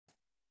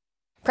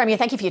Premier,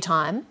 thank you for your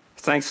time.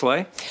 Thanks,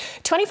 Lee.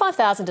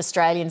 25,000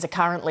 Australians are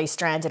currently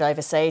stranded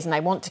overseas and they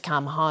want to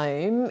come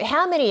home.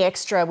 How many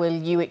extra will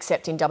you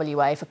accept in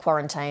WA for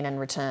quarantine and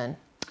return?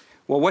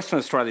 Well, Western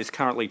Australia is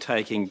currently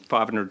taking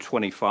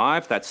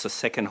 525. That's the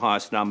second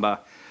highest number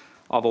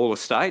of all the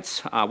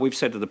states. We've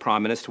said to the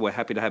Prime Minister we're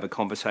happy to have a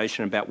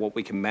conversation about what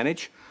we can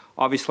manage.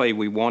 Obviously,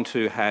 we want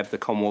to have the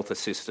Commonwealth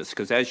assist us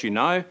because, as you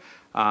know,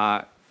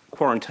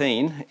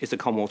 quarantine is a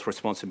Commonwealth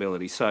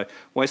responsibility. So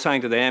we're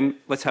saying to them,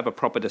 let's have a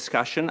proper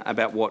discussion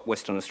about what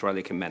Western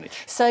Australia can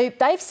manage. So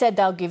they've said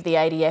they'll give the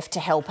ADF to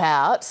help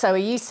out. So are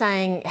you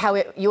saying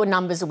your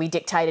numbers will be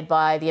dictated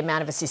by the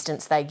amount of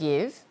assistance they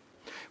give?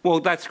 Well,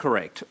 that's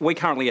correct. We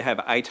currently have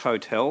 8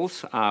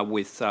 hotels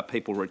with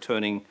people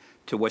returning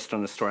to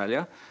Western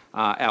Australia.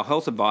 Our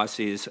health advice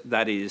is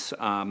that is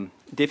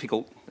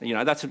difficult. You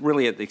know, that's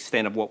really at the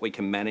extent of what we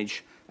can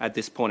manage at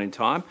this point in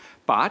time.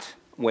 But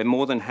we're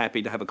more than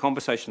happy to have a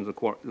conversation with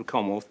the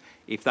Commonwealth.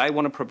 If they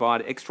want to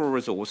provide extra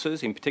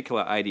resources, in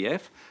particular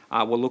ADF,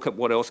 we'll look at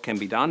what else can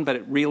be done. But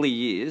it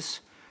really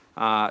is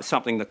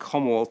something the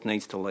Commonwealth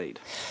needs to lead.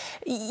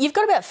 You've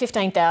got about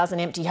 15,000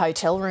 empty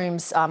hotel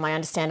rooms, I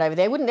understand, over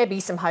there. Wouldn't there be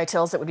some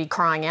hotels that would be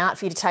crying out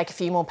for you to take a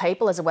few more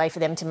people as a way for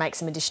them to make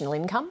some additional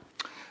income?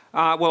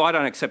 Well, I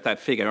don't accept that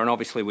figure, and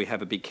obviously we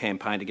have a big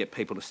campaign to get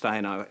people to stay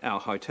in our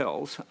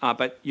hotels.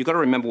 But you've got to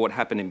remember what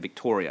happened in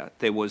Victoria.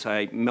 There was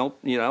there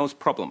was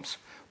problems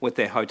with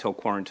their hotel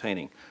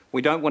quarantining.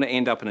 We don't want to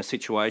end up in a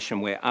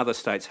situation where other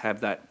states have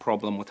that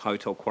problem with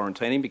hotel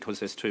quarantining because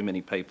there's too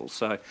many people.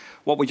 So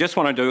what we just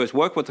want to do is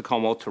work with the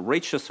Commonwealth to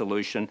reach a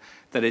solution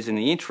that is in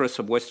the interests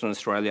of Western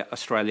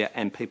Australia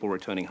and people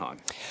returning home.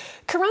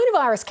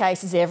 Coronavirus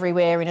cases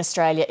everywhere in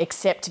Australia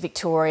except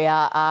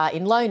Victoria are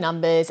in low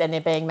numbers and they're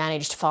being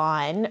managed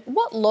fine.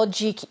 What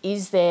logic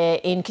is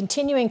there in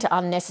continuing to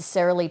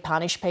unnecessarily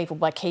punish people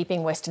by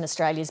keeping Western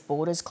Australia's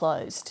borders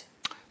closed?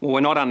 Well,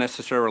 we're not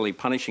unnecessarily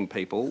punishing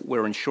people.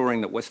 We're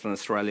ensuring that Western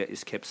Australia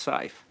is kept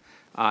safe.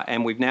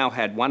 And we've now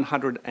had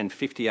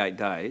 158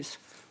 days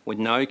with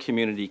no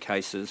community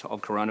cases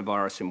of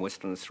coronavirus in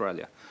Western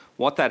Australia.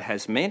 What that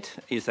has meant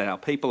is that our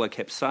people are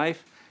kept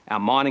safe,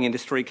 our mining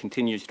industry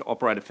continues to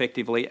operate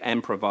effectively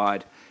and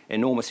provide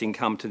enormous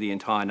income to the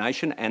entire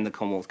nation and the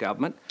Commonwealth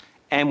Government.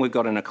 And we've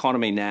got an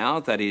economy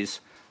now that is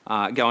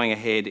going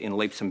ahead in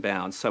leaps and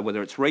bounds. So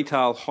whether it's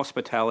retail,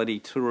 hospitality,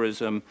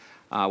 tourism,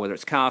 whether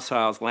it's car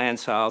sales, land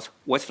sales,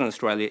 Western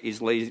Australia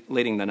is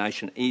leading the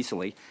nation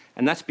easily,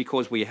 and that's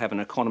because we have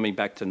an economy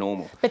back to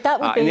normal. But that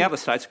would be... In the other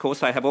states, of course,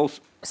 they have all...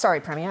 Sorry,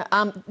 Premier.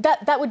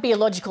 That would be a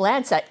logical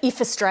answer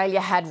if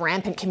Australia had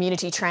rampant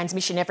community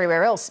transmission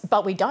everywhere else,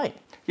 but we don't.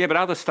 Yeah, but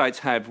other states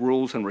have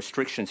rules and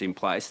restrictions in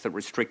place that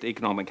restrict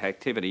economic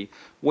activity.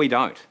 We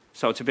don't.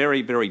 So it's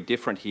very, very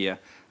different here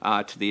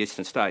to the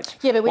eastern states.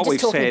 Yeah, but we're just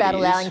talking about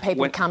allowing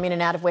people to come in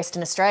and out of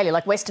Western Australia.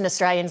 Like Western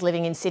Australians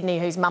living in Sydney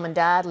whose mum and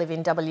dad live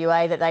in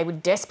WA that they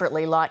would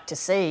desperately like to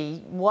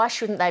see. Why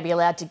shouldn't they be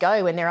allowed to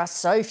go when there are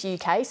so few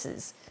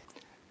cases?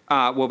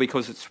 Well,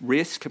 because it's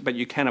risk, but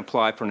you can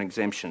apply for an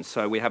exemption.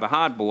 So we have a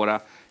hard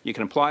border. You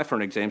can apply for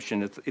an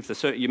exemption.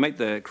 If you meet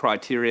the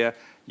criteria,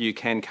 you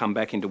can come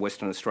back into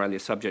Western Australia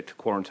subject to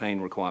quarantine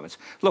requirements.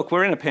 Look,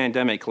 we're in a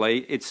pandemic,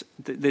 Lee.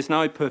 There's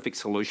no perfect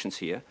solutions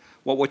here.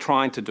 What we're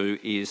trying to do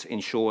is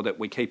ensure that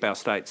we keep our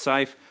state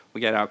safe,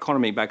 we get our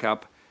economy back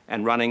up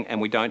and running,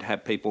 and we don't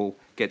have people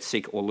get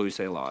sick or lose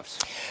their lives.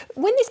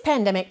 When this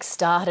pandemic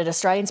started,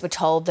 Australians were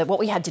told that what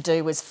we had to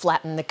do was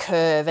flatten the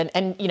curve.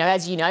 And you know,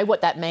 as you know,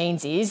 what that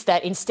means is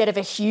that instead of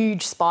a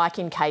huge spike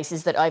in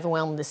cases that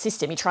overwhelmed the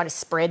system, you're trying to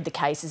spread the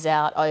cases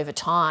out over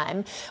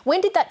time. When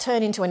did that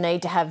turn into a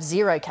need to have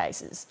 0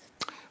 cases?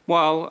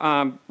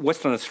 Well,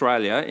 Western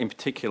Australia in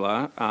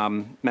particular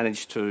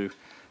managed to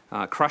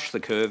crush the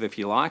curve, if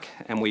you like,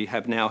 and we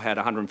have now had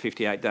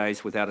 158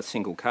 days without a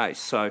single case.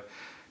 So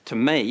to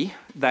me,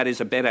 that is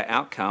a better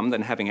outcome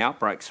than having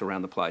outbreaks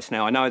around the place.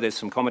 Now, I know there's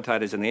some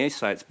commentators in the East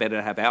say it's better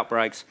to have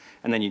outbreaks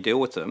and then you deal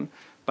with them,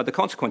 but the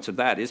consequence of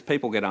that is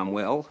people get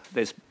unwell,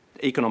 there's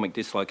economic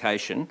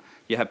dislocation,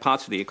 you have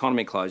parts of the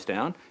economy closed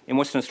down. In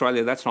Western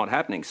Australia, that's not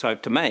happening. So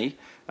to me,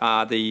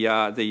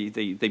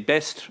 the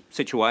best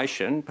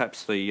situation,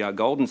 perhaps the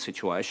golden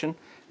situation,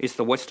 is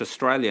the West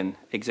Australian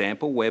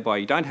example, whereby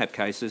you don't have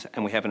cases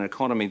and we have an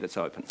economy that's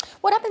open.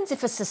 What happens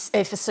if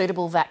a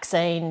suitable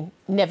vaccine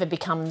never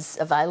becomes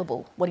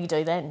available? What do you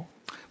do then?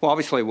 Well,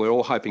 obviously we're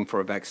all hoping for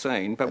a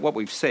vaccine, but what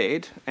we've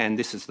said, and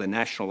this is the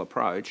national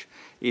approach,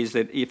 is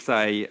that if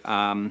they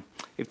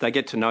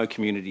get to no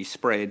community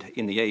spread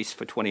in the east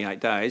for 28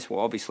 days,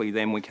 well, obviously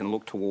then we can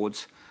look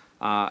towards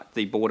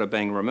the border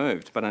being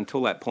removed. But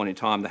until that point in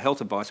time, the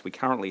health advice we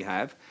currently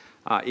have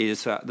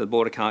is the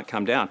border can't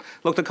come down.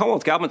 Look, the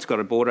Commonwealth Government's got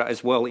a border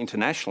as well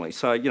internationally,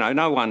 so you know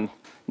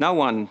no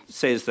one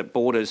says that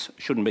borders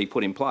shouldn't be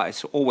put in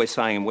place. All we're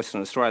saying in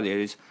Western Australia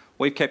is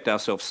we've kept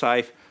ourselves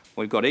safe,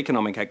 we've got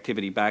economic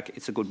activity back.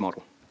 It's a good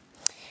model.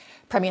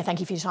 Premier,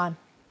 thank you for your time.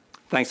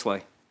 Thanks,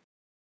 Lee.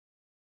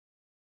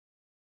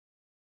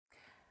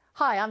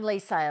 Hi, I'm Lee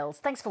Sales.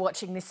 Thanks for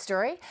watching this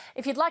story.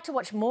 If you'd like to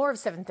watch more of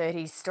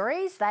 7:30's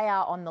stories, they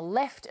are on the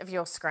left of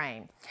your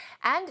screen.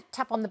 And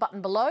tap on the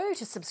button below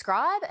to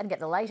subscribe and get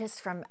the latest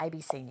from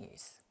ABC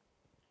News.